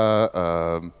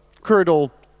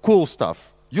 kernel, cool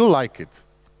stuff. You like it.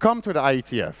 Come to the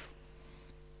IETF.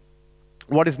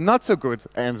 What is not so good,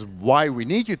 and why we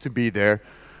need you to be there,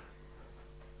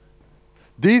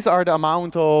 these are the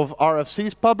amount of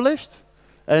RFCs published,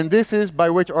 and this is by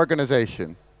which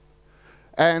organization.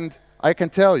 And I can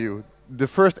tell you, the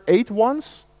first 8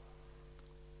 ones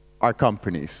are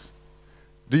companies.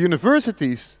 The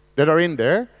universities that are in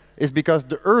there is because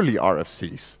the early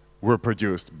RFCs were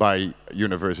produced by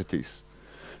universities.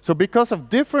 So because of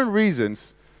different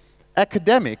reasons,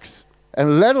 academics,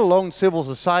 and let alone civil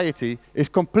society, is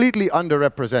completely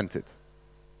underrepresented.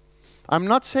 I'm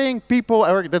not saying people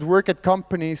that work at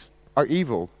companies are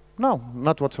evil. No,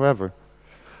 not whatsoever.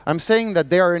 I'm saying that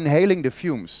they are inhaling the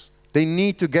fumes. They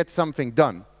need to get something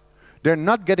done. They're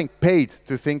not getting paid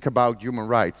to think about human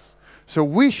rights. So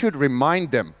we should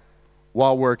remind them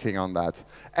while working on that.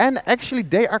 And actually,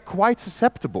 they are quite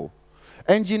susceptible.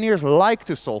 Engineers like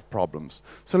to solve problems.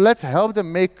 So let's help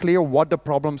them make clear what the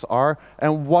problems are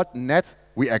and what net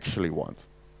we actually want.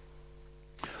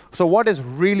 So what is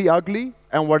really ugly,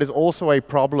 and what is also a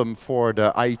problem for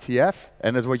the IETF,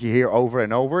 and that's what you hear over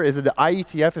and over, is that the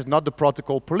IETF is not the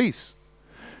protocol police.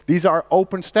 These are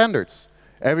open standards.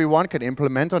 Everyone can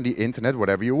implement on the internet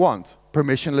whatever you want.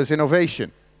 Permissionless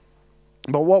innovation.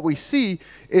 But what we see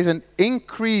is an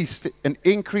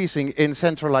increasing in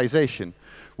centralization.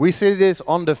 We see this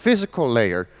on the physical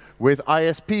layer with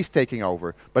ISPs taking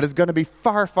over, but it's going to be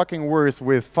far fucking worse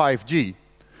with 5G,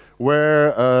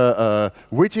 where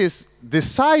which is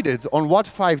decided on what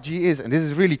 5G is, and this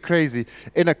is really crazy,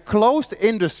 in a closed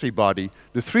industry body,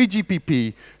 the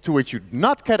 3GPP, to which you do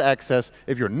not get access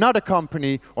if you're not a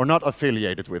company or not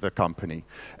affiliated with a company.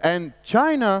 And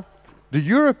China, the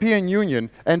European Union,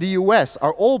 and the US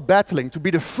are all battling to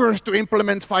be the first to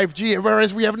implement 5G,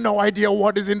 whereas we have no idea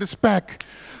what is in the spec.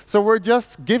 So we're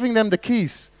just giving them the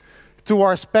keys to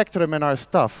our spectrum and our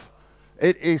stuff.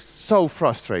 It is so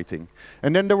frustrating.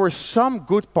 And then there were some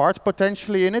good parts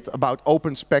potentially in it about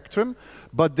open spectrum,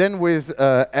 but then with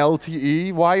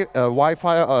LTE,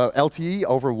 LTE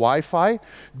over Wi-Fi,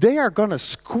 they are going to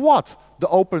squat the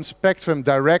open spectrum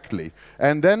directly.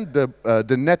 And then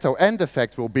the netto end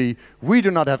effect will be, we do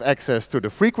not have access to the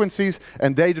frequencies,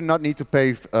 and they do not need to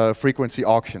pay frequency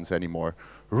auctions anymore.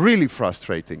 Really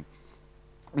frustrating.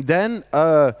 Then,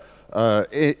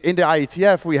 in the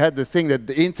IETF, we had the thing that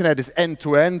the internet is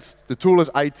end-to-end, the tool is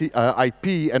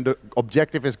IP, and the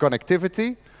objective is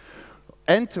connectivity.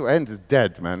 End-to-end is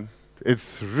dead, man.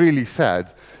 It's really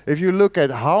sad. If you look at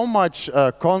how much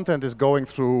content is going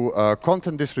through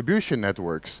content distribution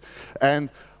networks, and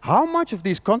how much of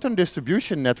these content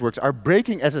distribution networks are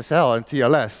breaking SSL and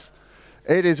TLS,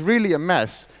 it is really a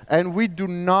mess. And we do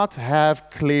not have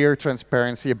clear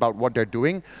transparency about what they're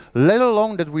doing, let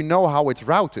alone that we know how it's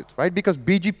routed, right? Because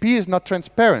BGP is not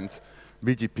transparent.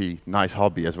 BGP, nice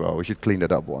hobby as well. We should clean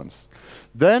that up once.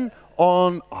 Then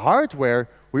on hardware,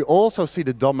 we also see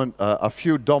a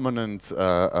few dominant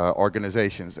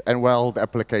organizations. And well, the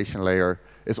application layer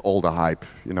is all the hype,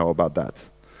 you know about that.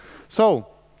 So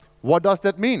what does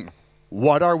that mean?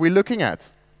 What are we looking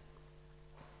at?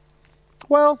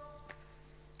 Well,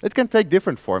 it can take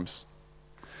different forms.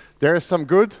 There is some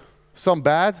good, some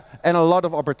bad, and a lot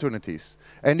of opportunities.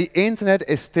 And the internet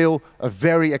is still a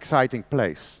very exciting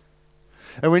place.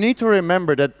 And we need to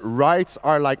remember that rights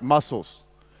are like muscles.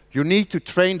 You need to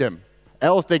train them,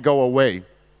 else they go away.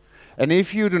 And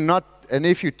if you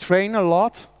train a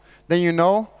lot, then you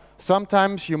know,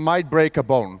 sometimes you might break a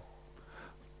bone.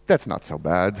 That's not so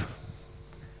bad.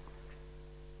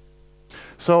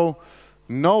 So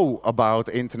know about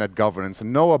internet governance,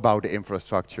 and know about the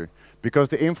infrastructure, because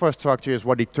the infrastructure is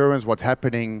what determines what's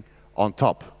happening on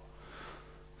top.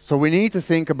 So we need to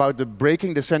think about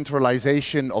breaking the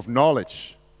centralization of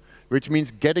knowledge, which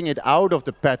means getting it out of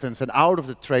the patents and out of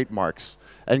the trademarks,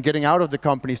 and getting out of the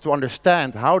companies to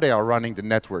understand how they are running the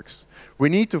networks. We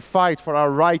need to fight for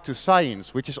our right to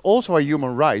science, which is also a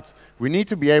human right. We need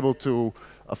to be able to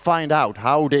find out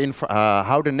how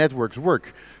the networks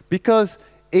work, because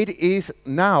it is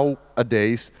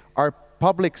nowadays our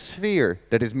public sphere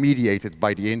that is mediated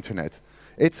by the internet.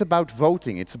 It's about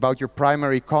voting. It's about your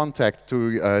primary contact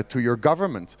to your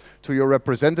government, to your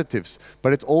representatives.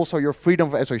 But it's also your freedom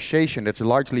of association that's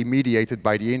largely mediated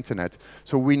by the internet.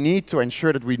 So we need to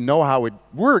ensure that we know how it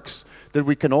works, that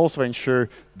we can also ensure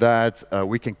that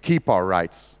we can keep our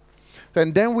rights.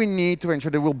 And then we need to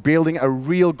ensure that we're building a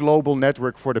real global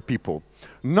network for the people.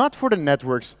 Not for the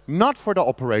networks, not for the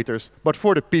operators, but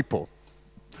for the people.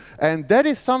 And that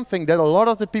is something that a lot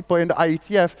of the people in the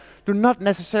IETF do not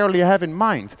necessarily have in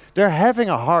mind. They're having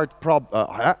a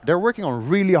they're working on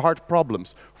really hard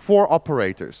problems for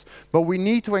operators. But we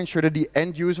need to ensure that the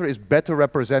end user is better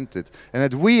represented, and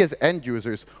that we as end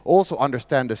users also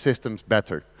understand the systems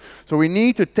better. So we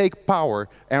need to take power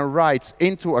and rights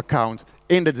into account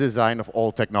in the design of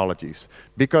all technologies,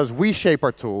 because we shape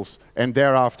our tools, and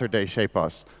thereafter they shape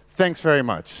us. Thanks very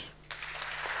much.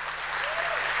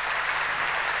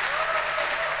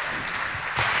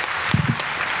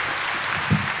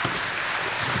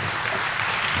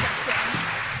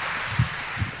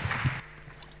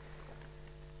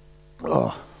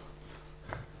 Oh.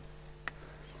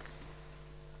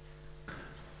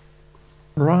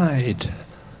 Right.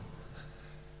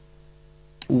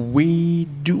 We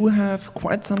do have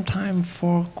quite some time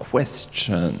for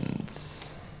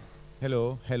questions.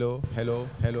 Hello, hello, hello,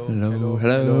 hello, Hello, hello,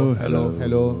 hello, hello, hello,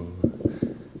 hello.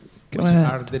 Go Which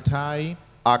ahead. are the tie?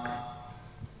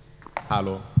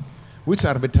 Hello. Which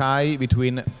are the tie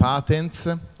between patents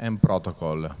and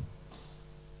protocol?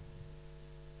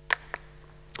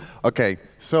 Okay,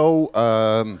 so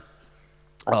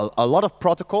a lot of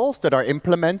protocols that are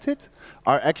implemented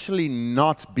are actually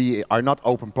not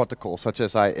open protocols, such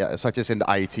as in the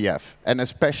IETF, and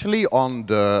especially on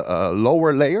the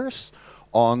lower layers,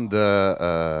 on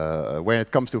the when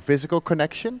it comes to physical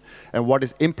connection and what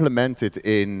is implemented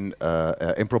in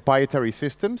proprietary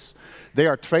systems, they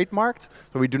are trademarked,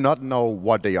 so we do not know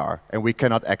what they are, and we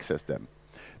cannot access them.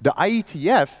 The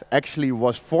IETF actually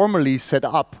was formally set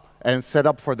up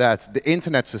for that, the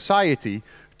Internet Society,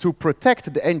 to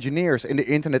protect the engineers in the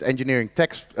Internet Engineering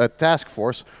Task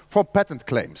Force from patent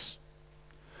claims.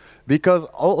 Because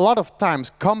a lot of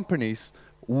times companies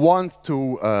want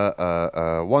to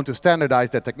standardize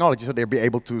their technology so they'll be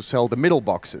able to sell the middle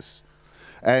boxes.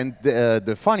 And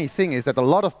the funny thing is that a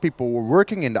lot of people who are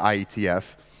working in the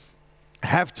IETF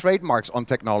have trademarks on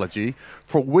technology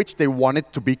for which they want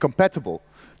it to be compatible.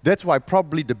 That's why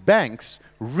probably the banks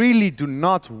really do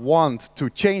not want to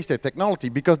change their technology,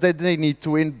 because then they need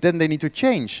to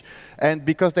change. And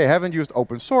because they haven't used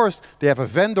open source, they have a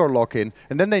vendor lock-in,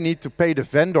 and then they need to pay the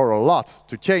vendor a lot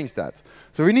to change that.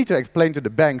 So we need to explain to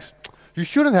the banks, you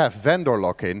shouldn't have vendor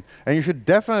lock-in, and you should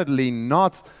definitely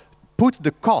not put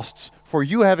the costs for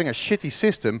you having a shitty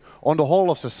system on the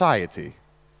whole of society.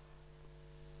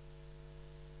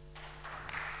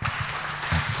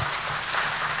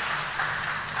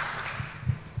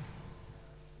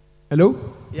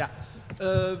 Hello? Yeah.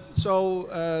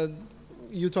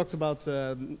 You talked about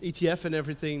ETF and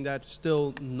everything that's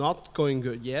still not going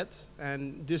good yet.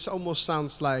 And this almost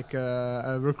sounds like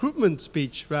a recruitment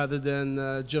speech rather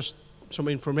than just some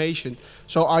information.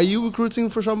 So are you recruiting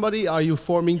for somebody? Are you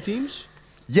forming teams?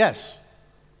 Yes.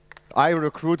 I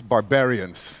recruit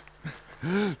barbarians.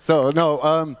 So,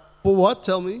 no. For what?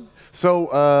 Tell me. So,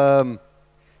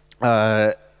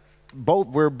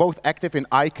 we're both active in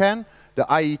ICANN, the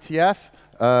IETF,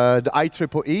 the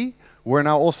IEEE. We're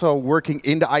now also working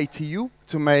in the ITU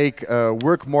to make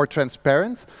work more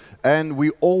transparent. And we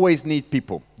always need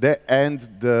people. And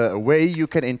the way you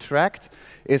can interact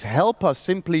is help us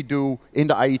simply do, in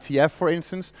the IETF for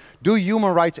instance, do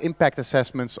human rights impact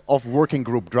assessments of working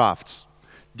group drafts.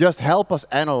 Just help us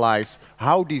analyze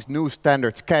how these new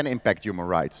standards can impact human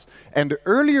rights. And the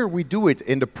earlier we do it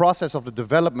in the process of the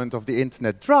development of the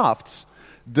internet drafts,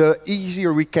 the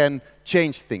easier we can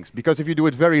change things. Because if you do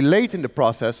it very late in the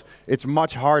process, it's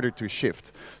much harder to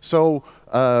shift. So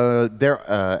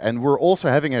and we're also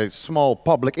having a small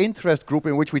public interest group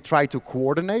in which we try to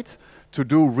coordinate to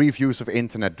do reviews of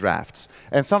internet drafts.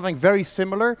 And something very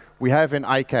similar we have in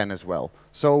ICANN as well.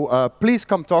 So please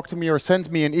come talk to me or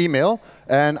send me an email,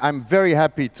 and I'm very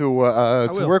happy to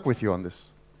work with you on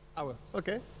this. I will.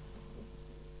 Okay.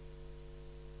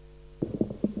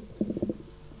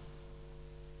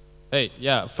 Hey,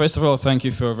 yeah, first of all, thank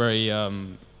you for a very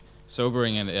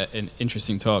sobering and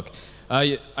interesting talk.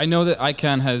 I know that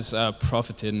ICANN has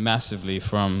profited massively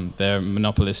from their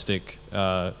monopolistic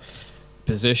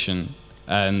position,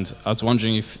 and I was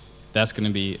wondering if that's going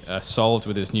to be solved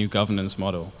with this new governance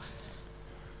model.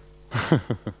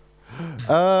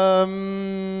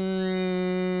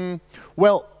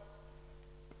 Well,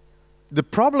 the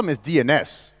problem is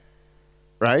DNS,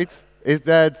 right? Is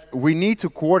that we need to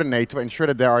coordinate to ensure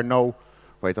that there are no...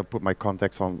 Wait, I'll put my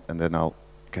contacts on and then I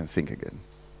can think again.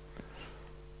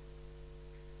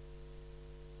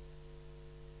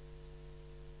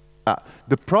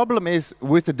 The problem is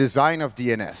with the design of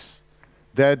DNS,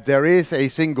 that there is a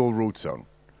single root zone.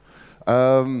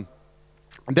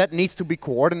 That needs to be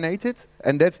coordinated,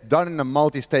 and that's done in a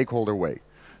multi-stakeholder way.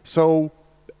 So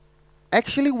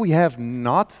actually we have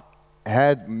not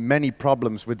had many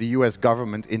problems with the US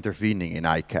government intervening in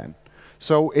ICANN.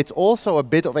 So it's also a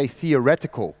bit of a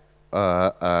theoretical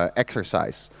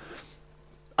exercise.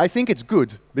 I think it's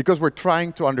good because we're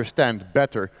trying to understand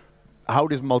better how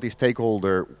this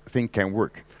multi-stakeholder thing can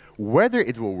work. Whether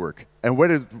it will work and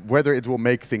whether it will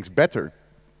make things better,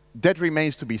 that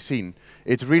remains to be seen.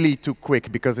 It's really too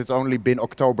quick because it's only been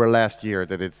October last year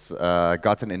that it's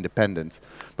gotten independent.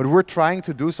 But we're trying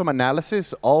to do some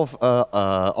analysis of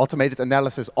automated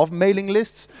analysis of mailing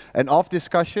lists and of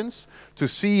discussions to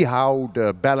see how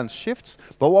the balance shifts.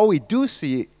 But what we do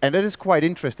see, and that is quite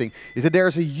interesting, is that there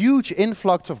is a huge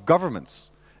influx of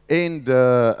governments in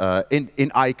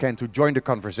ICANN to join the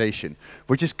conversation,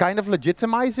 which is kind of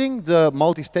legitimizing the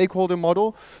multi-stakeholder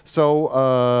model.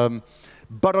 So.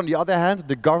 But on the other hand,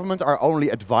 the government are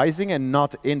only advising and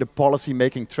not in the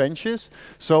policy-making trenches.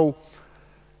 So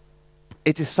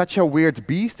it is such a weird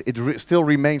beast. It still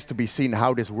remains to be seen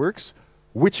how this works,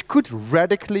 which could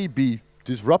radically be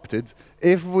disrupted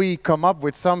if we come up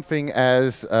with something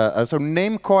as... so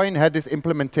Namecoin had this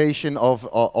implementation of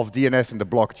DNS in the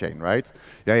blockchain, right?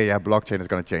 Yeah, blockchain is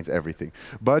going to change everything.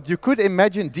 But you could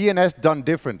imagine DNS done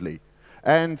differently.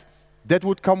 And that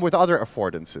would come with other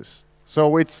affordances.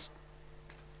 So it's...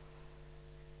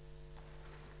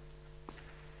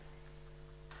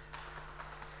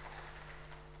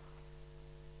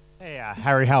 Hey,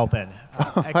 Harry Halpin.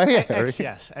 Hi, Harry.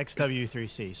 Yes,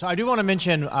 XW3C. So I do want to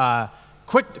mention,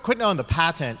 quick note on the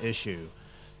patent issue.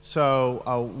 So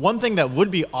one thing that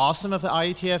would be awesome if the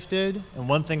IETF did, and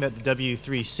one thing that the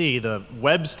W3C, the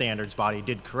web standards body,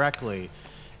 did correctly,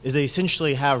 is they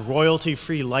essentially have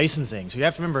royalty-free licensing. So you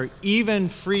have to remember, even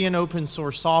free and open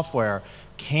source software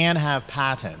can have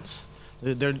patents.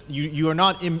 You are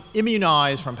not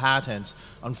immunized from patents,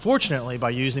 unfortunately,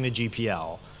 by using the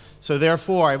GPL. So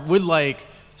therefore, I would like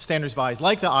standards bodies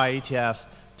like the IETF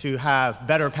to have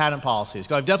better patent policies.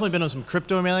 Because I've definitely been on some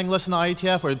crypto mailing lists in the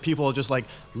IETF where people are just like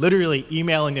literally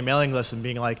emailing the mailing list and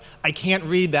being like, I can't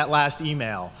read that last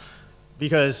email.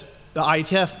 Because the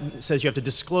IETF says you have to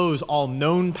disclose all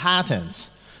known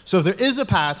patents. So if there is a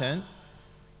patent,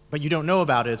 but you don't know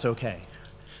about it, it's okay.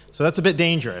 So that's a bit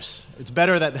dangerous. It's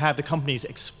better that have the companies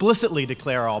explicitly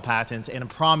declare all patents and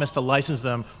promise to license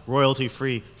them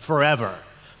royalty-free forever.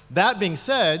 That being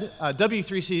said,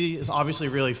 W3C is obviously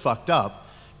really fucked up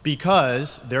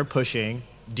because they're pushing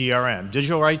DRM,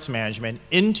 digital rights management,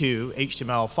 into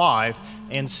HTML5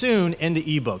 and soon into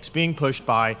ebooks, being pushed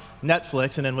by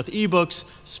Netflix. And then with ebooks,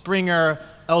 Springer,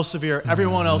 Elsevier,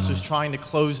 everyone else is trying to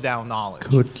close down knowledge.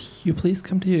 Could you please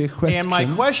come to your question? And my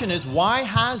question is, why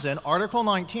hasn't Article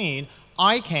 19,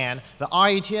 ICANN, the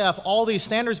IETF, all these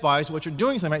standards bodies which are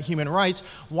doing something about human rights,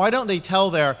 why don't they tell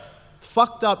their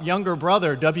fucked up younger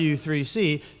brother,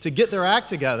 W3C, to get their act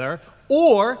together?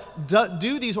 Or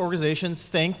do these organizations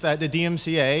think that the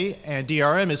DMCA and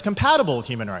DRM is compatible with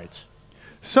human rights?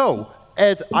 So,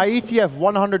 at IETF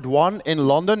 101 in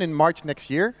London in March next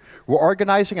year, we're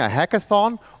organizing a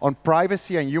hackathon on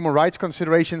privacy and human rights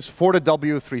considerations for the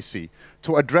W3C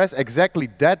to address exactly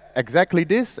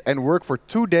this and work for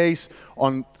 2 days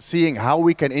on seeing how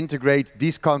we can integrate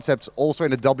these concepts also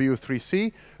in the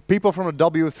W3C. People from the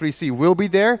W3C will be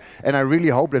there, and I really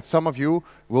hope that some of you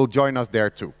will join us there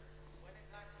too.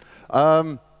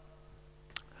 I'm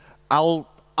going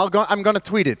to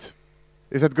tweet it.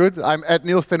 Is that good? I'm at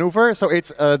Niels ten Oever, so it's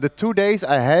the 2 days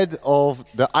ahead of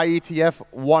the IETF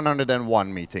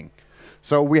 101 meeting.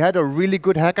 So we had a really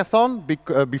good hackathon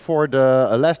before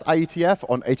the last IETF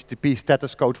on HTTP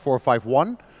status code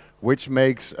 451, which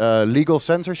makes legal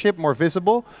censorship more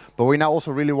visible. But we now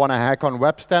also really want to hack on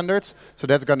web standards, so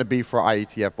that's going to be for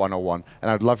IETF 101. And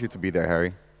I'd love you to be there,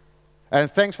 Harry. And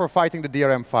thanks for fighting the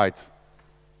DRM fight.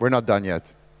 We're not done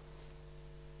yet.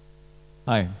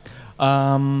 Hi.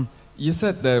 You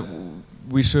said that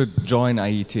we should join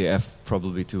IETF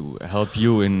probably to help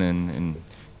you in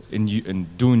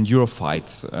doing your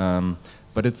fights.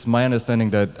 But it's my understanding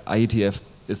that IETF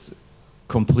is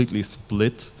completely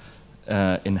split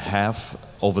in half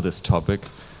over this topic.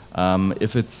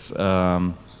 If it's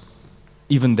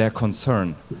even their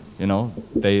concern, you know,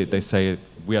 they say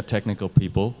we are technical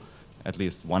people, at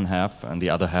least one half, and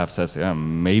the other half says, yeah,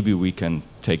 maybe we can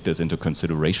take this into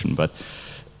consideration, but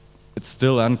it's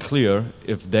still unclear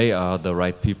if they are the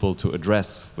right people to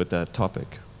address with that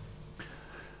topic.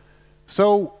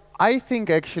 So I think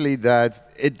actually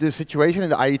that the situation in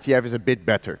the IETF is a bit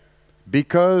better,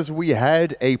 because we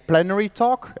had a plenary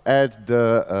talk at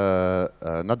the,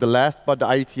 not the last, but the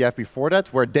IETF before that,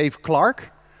 where Dave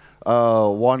Clark,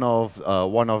 one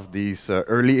of these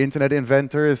early internet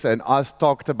inventors, and us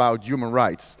talked about human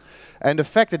rights. And the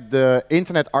fact that the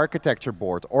Internet Architecture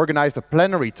Board organized a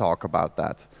plenary talk about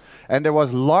that, and there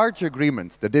was large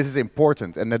agreement that this is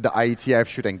important and that the IETF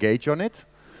should engage on it,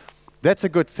 that's a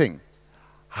good thing.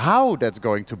 How that's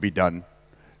going to be done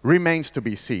remains to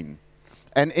be seen.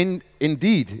 And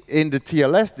indeed, in the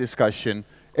TLS discussion,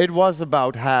 it was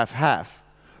about half-half.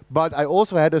 But I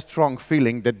also had a strong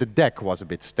feeling that the deck was a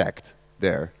bit stacked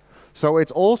there. So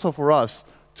it's also for us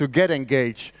to get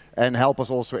engaged and help us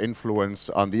also influence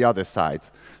on the other side.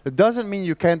 It doesn't mean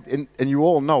you can't, and you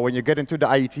all know, when you get into the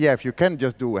IETF, you can't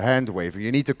just do a hand waving.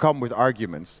 You need to come with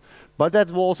arguments. But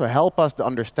that will also help us the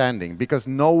understanding, because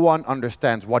no one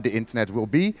understands what the internet will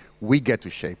be. We get to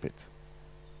shape it.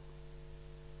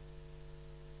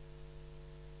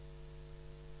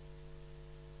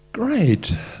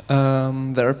 Great.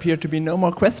 There appear to be no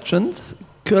more questions.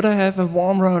 Could I have a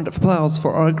warm round of applause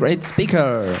for our great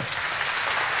speaker?